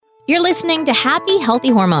You're listening to Happy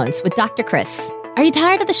Healthy Hormones with Dr. Chris. Are you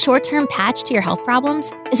tired of the short-term patch to your health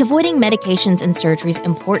problems? Is avoiding medications and surgeries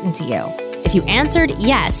important to you? If you answered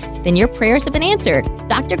yes, then your prayers have been answered.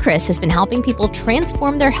 Dr. Chris has been helping people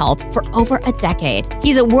transform their health for over a decade.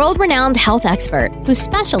 He's a world-renowned health expert who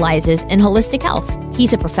specializes in holistic health.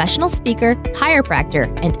 He's a professional speaker, chiropractor,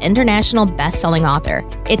 and international best-selling author.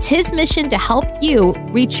 It's his mission to help you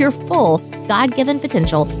reach your full God-given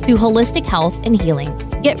potential through holistic health and healing.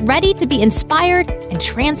 Get ready to be inspired and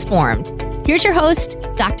transformed. Here's your host,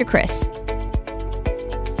 Dr. Chris.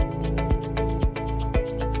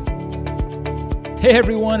 Hey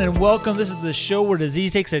everyone, and welcome. This is the show where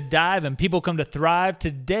disease takes a dive and people come to thrive.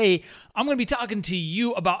 Today, I'm going to be talking to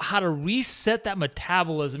you about how to reset that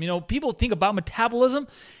metabolism. You know, people think about metabolism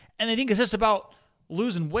and they think it's just about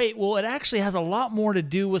losing weight. Well, it actually has a lot more to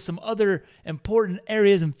do with some other important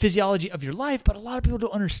areas and physiology of your life, but a lot of people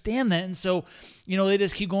don't understand that. And so, you know, they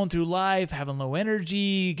just keep going through life, having low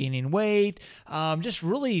energy, gaining weight, just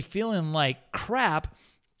really feeling like crap.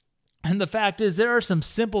 And the fact is, there are some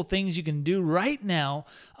simple things you can do right now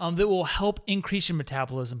that will help increase your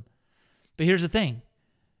metabolism. But here's the thing.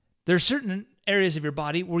 There are certain areas of your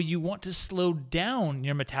body where you want to slow down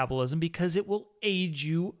your metabolism because it will age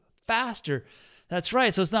you faster. That's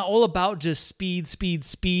right. So it's not all about just speed,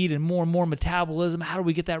 and more metabolism. How do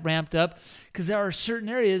we get that ramped up? Because there are certain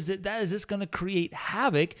areas that is just going to create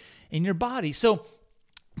havoc in your body. So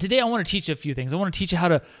today, I want to teach you a few things. I want to teach you how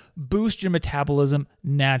to boost your metabolism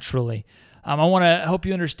naturally. I want to help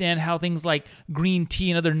you understand how things like green tea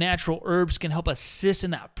and other natural herbs can help assist in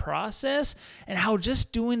that process, and how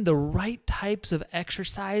just doing the right types of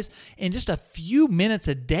exercise in just a few minutes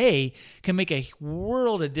a day can make a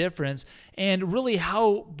world of difference, and really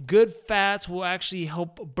how good fats will actually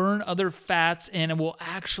help burn other fats and it will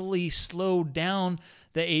actually slow down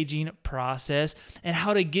the aging process, and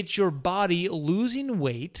how to get your body losing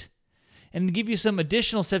weight and give you some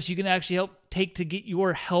additional steps you can actually help take to get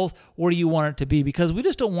your health where you want it to be. Because we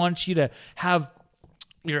just don't want you to have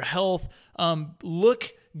your health look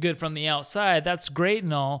good from the outside. That's great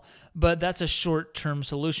and all, but that's a short-term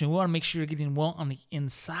solution. We want to make sure you're getting well on the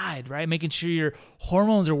inside, right? Making sure your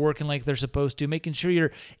hormones are working like they're supposed to, making sure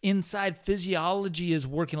your inside physiology is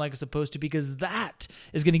working like it's supposed to, because that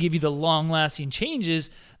is going to give you the long-lasting changes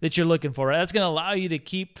that you're looking for, right? That's going to allow you to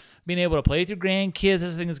keep being able to play with your grandkids.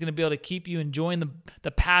 This thing is going to be able to keep you enjoying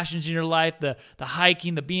the passions in your life, the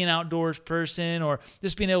hiking, the being outdoors person, or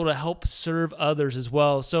just being able to help serve others as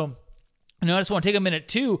well. So, I just want to take a minute,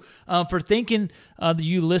 too, for thanking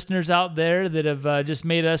you listeners out there that have just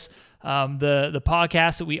made us the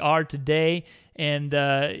podcast that we are today. And,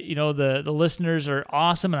 the listeners are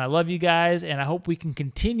awesome, and I love you guys, and I hope we can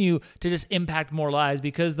continue to just impact more lives,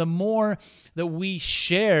 because the more that we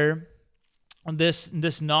share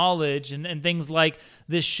this knowledge and things like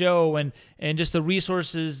this show and just the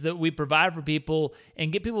resources that we provide for people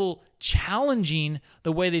and get people challenging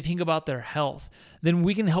the way they think about their health, then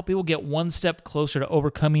we can help people get one step closer to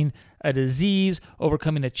overcoming a disease,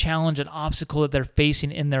 overcoming a challenge, an obstacle that they're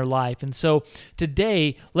facing in their life. And so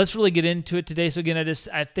today, let's really get into it today. So again,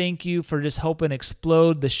 I thank you for just helping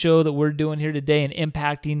explode the show that we're doing here today and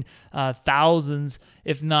impacting thousands,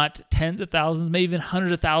 if not tens of thousands, maybe even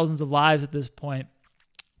hundreds of thousands of lives at this point.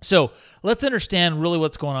 So let's understand really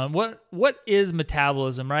what's going on. What is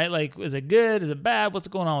metabolism, right? Like, is it good? Is it bad? What's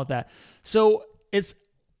going on with that? So it's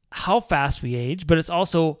how fast we age, but it's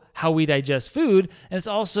also how we digest food, and it's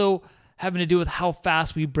also having to do with how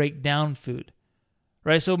fast we break down food,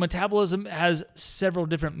 right? So metabolism has several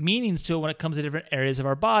different meanings to it when it comes to different areas of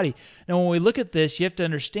our body. Now, when we look at this, you have to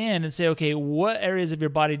understand and say, okay, what areas of your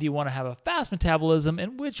body do you want to have a fast metabolism,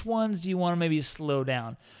 and which ones do you want to maybe slow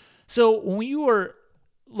down? So when you are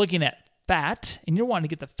looking at fat and you're wanting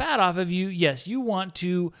to get the fat off of you, yes, you want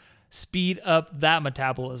to speed up that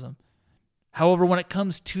metabolism. However, when it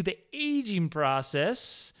comes to the aging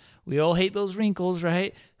process, we all hate those wrinkles,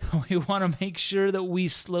 right? We want to make sure that we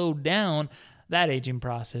slow down that aging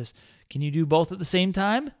process. Can you do both at the same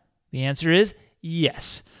time? The answer is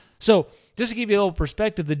yes. So just to give you a little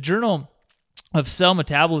perspective, the Journal of Cell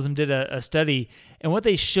Metabolism did a study, and what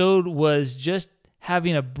they showed was just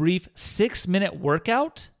having a brief 6-minute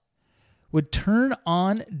workout would turn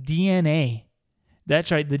on DNA.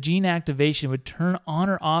 That's right, the gene activation would turn on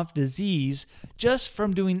or off disease just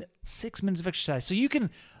from doing 6 minutes of exercise. So you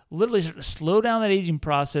can literally start to slow down that aging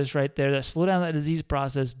process right there, that slow down that disease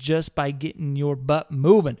process just by getting your butt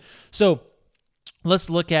moving. So let's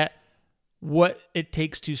look at what it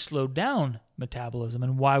takes to slow down metabolism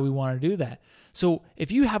and why we want to do that. So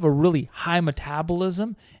if you have a really high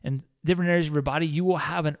metabolism in different areas of your body, you will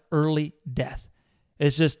have an early death.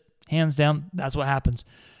 It's just Hands down, that's what happens.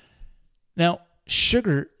 Now,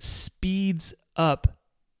 sugar speeds up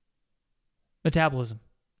metabolism.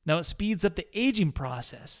 Now, it speeds up the aging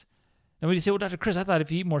process. Now, when you say, well, Dr. Chris, I thought if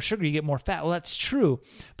you eat more sugar, you get more fat. Well, that's true.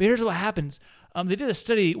 But here's what happens. They did a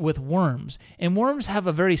study with worms, and worms have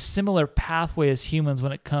a very similar pathway as humans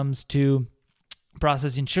when it comes to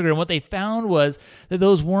processing sugar. And what they found was that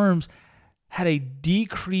those worms had a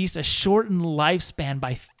shortened lifespan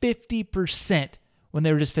by 50% when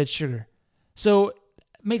they were just fed sugar. So it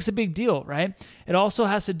makes a big deal, right? It also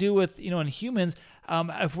has to do with, in humans,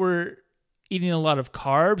 if we're eating a lot of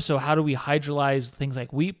carbs, so how do we hydrolyze things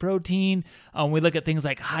like wheat protein? We look at things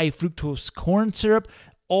like high fructose corn syrup,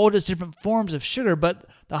 all just different forms of sugar, but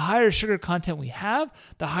the higher sugar content we have,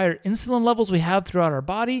 the higher insulin levels we have throughout our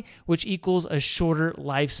body, which equals a shorter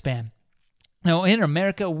lifespan. Now, in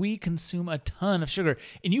America, we consume a ton of sugar,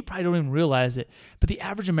 and you probably don't even realize it, but the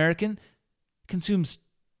average American consumes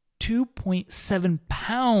 2.7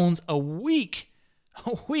 pounds a week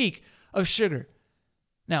of sugar.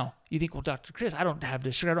 Now, you think, well, Dr. Chris, I don't have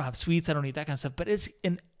this sugar, I don't have sweets, I don't eat that kind of stuff, but it's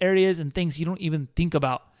in areas and things you don't even think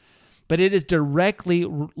about. But it is directly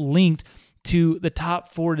linked to the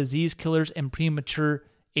top 4 disease killers and premature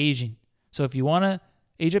aging. So if you want to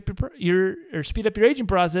age up or speed up your aging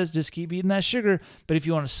process, just keep eating that sugar. But if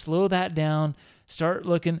you want to slow that down, start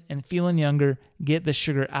looking and feeling younger, get the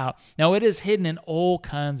sugar out. Now, it is hidden in all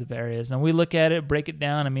kinds of areas. Now, we look at it, break it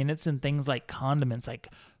down. I mean, it's in things like condiments, like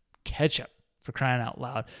ketchup, for crying out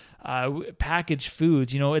loud. Packaged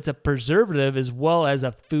foods, it's a preservative as well as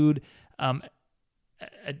a food, I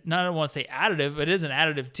don't want to say additive, but it is an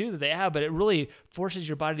additive too that they have, but it really forces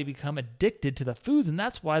your body to become addicted to the foods. And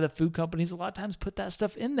that's why the food companies a lot of times put that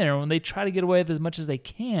stuff in there when they try to get away with as much as they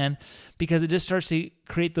can, because it just starts to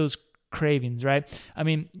create those cravings, right? I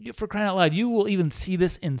mean, for crying out loud, you will even see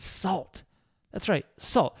this in salt. That's right,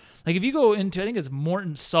 salt. Like if you go into, I think it's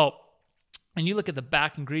Morton salt, and you look at the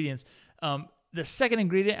back ingredients, the second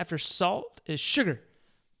ingredient after salt is sugar.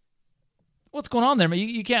 What's going on there? Man,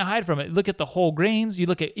 you can't hide from it. Look at the whole grains. You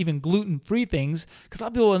look at even gluten-free things, because a lot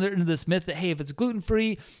of people are into this myth that, hey, if it's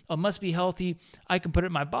gluten-free, it must be healthy. I can put it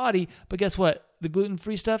in my body. But guess what? The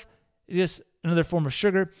gluten-free stuff is just another form of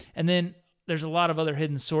sugar. And then there's a lot of other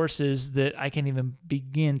hidden sources that I can't even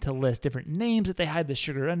begin to list, different names that they hide the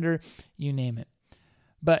sugar under, you name it.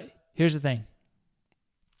 But here's the thing.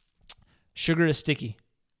 Sugar is sticky,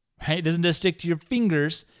 right? It doesn't just stick to your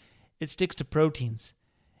fingers. It sticks to proteins.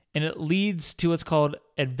 And it leads to what's called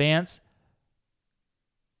advanced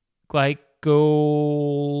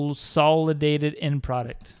glycosolidated end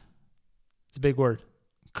product. It's a big word.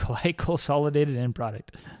 Glycosolidated end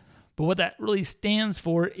product. But what that really stands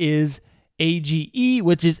for is AGE,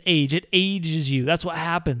 which is age. It ages you. That's what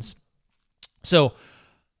happens. So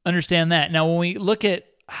understand that. Now, when we look at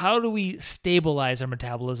how do we stabilize our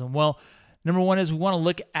metabolism? Well, number one is we want to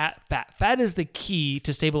look at fat. Fat is the key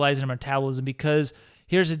to stabilizing our metabolism, because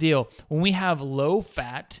here's the deal. When we have low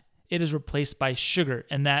fat, it is replaced by sugar,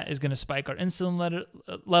 and that is going to spike our insulin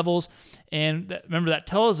levels. And remember, that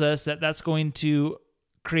tells us that that's going to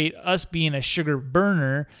create us being a sugar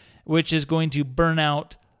burner, which is going to burn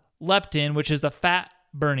out leptin, which is the fat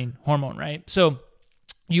burning hormone, right? So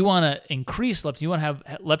you want to increase leptin. You want to have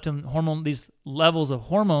leptin hormone, these levels of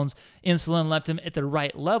hormones, insulin, leptin, at the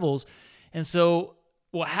right levels. And so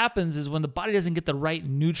what happens is when the body doesn't get the right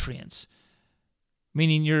nutrients,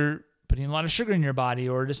 meaning you're putting a lot of sugar in your body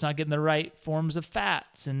or just not getting the right forms of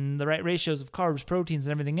fats and the right ratios of carbs, proteins,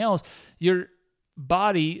 and everything else, your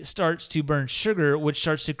body starts to burn sugar, which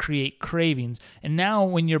starts to create cravings. And now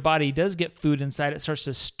when your body does get food inside, it starts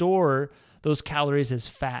to store those calories as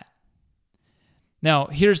fat. Now,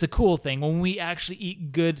 here's the cool thing. When we actually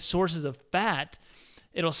eat good sources of fat,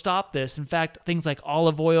 it'll stop this. In fact, things like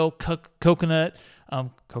olive oil, coconut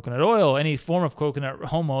oil, any form of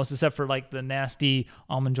coconut almost, except for like the nasty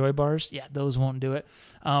Almond Joy bars. Yeah, those won't do it.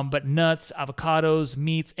 But nuts, avocados,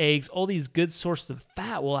 meats, eggs, all these good sources of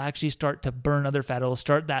fat will actually start to burn other fat. It will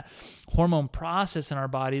start that hormone process in our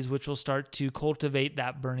bodies, which will start to cultivate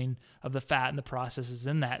that burning of the fat and the processes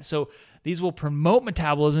in that. So these will promote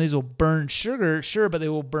metabolism. These will burn sugar, sure, but they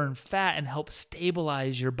will burn fat and help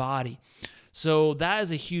stabilize your body. So that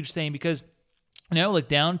is a huge thing, because when I look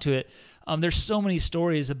down to it, there's so many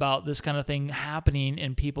stories about this kind of thing happening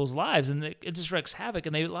in people's lives, and it just wreaks havoc,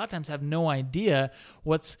 and they a lot of times have no idea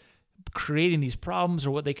what's creating these problems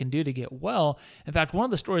or what they can do to get well. In fact, one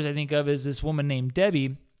of the stories I think of is this woman named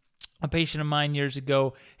Debbie, a patient of mine years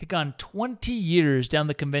ago, had gone 20 years down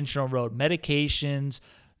the conventional road, medications,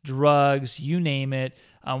 drugs, you name it,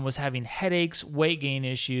 was having headaches, weight gain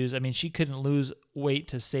issues. I mean, she couldn't lose weight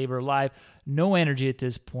to save her life. No energy at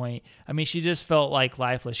this point. I mean, she just felt like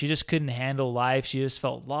lifeless. She just couldn't handle life. She just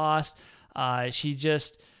felt lost. She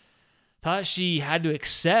just thought she had to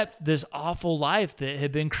accept this awful life that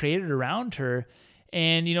had been created around her.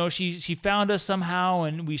 And, she found us somehow,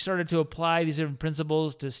 and we started to apply these different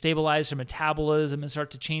principles to stabilize her metabolism and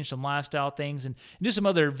start to change some lifestyle things and do some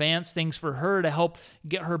other advanced things for her to help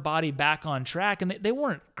get her body back on track. And they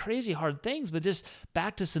weren't crazy hard things, but just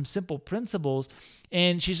back to some simple principles.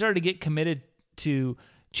 And she started to get committed to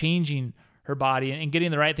changing her body and getting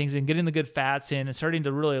the right things and getting the good fats in and starting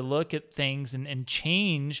to really look at things and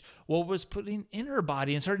change what was putting in her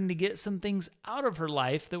body and starting to get some things out of her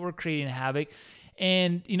life that were creating havoc.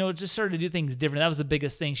 And, just started to do things different. That was the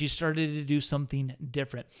biggest thing. She started to do something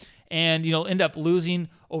different and, end up losing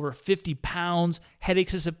over 50 pounds.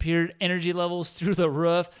 Headaches disappeared, energy levels through the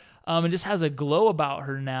roof, and just has a glow about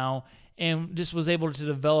her now, and just was able to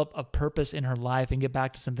develop a purpose in her life and get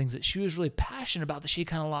back to some things that she was really passionate about that she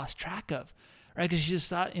kind of lost track of, right? Because she just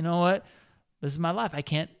thought, you know what? This is my life. I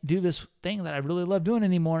can't do this thing that I really love doing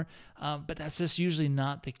anymore. But that's just usually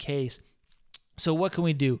not the case. So what can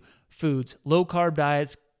we do? Foods, low carb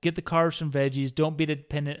diets, get the carbs from veggies. Don't be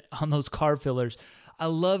dependent on those carb fillers. I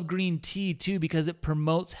love green tea too because it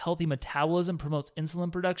promotes healthy metabolism, promotes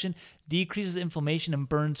insulin production, decreases inflammation, and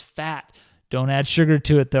burns fat. Don't add sugar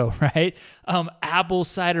to it though, right? Apple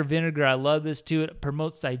cider vinegar, I love this too. It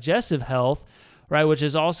promotes digestive health, right? Which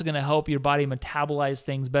is also going to help your body metabolize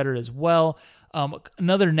things better as well.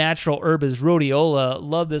 Another natural herb is rhodiola.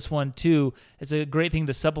 Love this one too. It's a great thing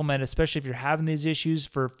to supplement, especially if you're having these issues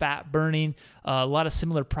for fat burning. A lot of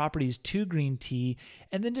similar properties to green tea.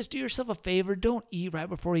 And then just do yourself a favor. Don't eat right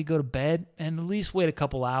before you go to bed and at least wait a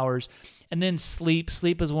couple hours. And then sleep.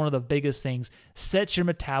 Sleep is one of the biggest things. Sets your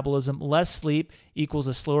metabolism. Less sleep equals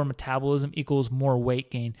a slower metabolism equals more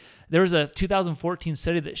weight gain. There was a 2014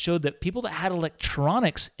 study that showed that people that had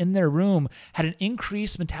electronics in their room had an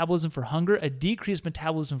increased metabolism for hunger, a decreased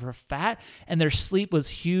metabolism for fat, and their sleep was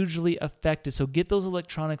hugely affected. So get those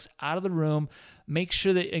electronics out of the room. Make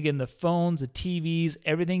sure that, again, the phones, the TVs,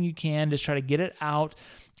 everything you can, just try to get it out.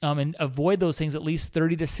 And avoid those things at least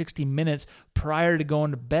 30 to 60 minutes prior to going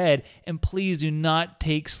to bed. And please do not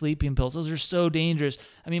take sleeping pills. Those are so dangerous.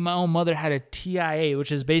 I mean, my own mother had a TIA,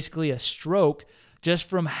 which is basically a stroke, just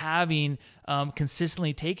from having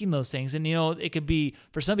consistently taking those things. And, it could be,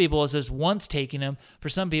 for some people, it's just once taking them. For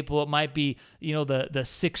some people, it might be, the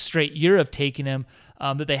sixth straight year of taking them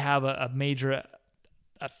that they have a major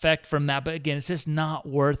effect from that. But again, it's just not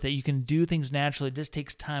worth it. You can do things naturally. It just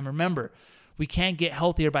takes time. Remember, we can't get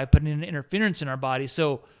healthier by putting in interference in our body.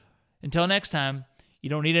 So until next time, you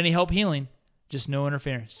don't need any help healing, just no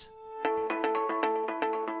interference.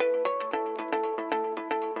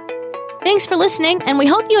 Thanks for listening, and we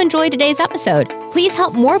hope you enjoyed today's episode. Please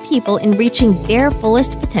help more people in reaching their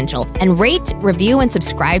fullest potential and rate, review, and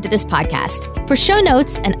subscribe to this podcast. For show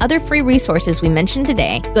notes and other free resources we mentioned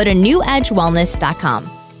today, go to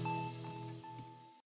newedgewellness.com.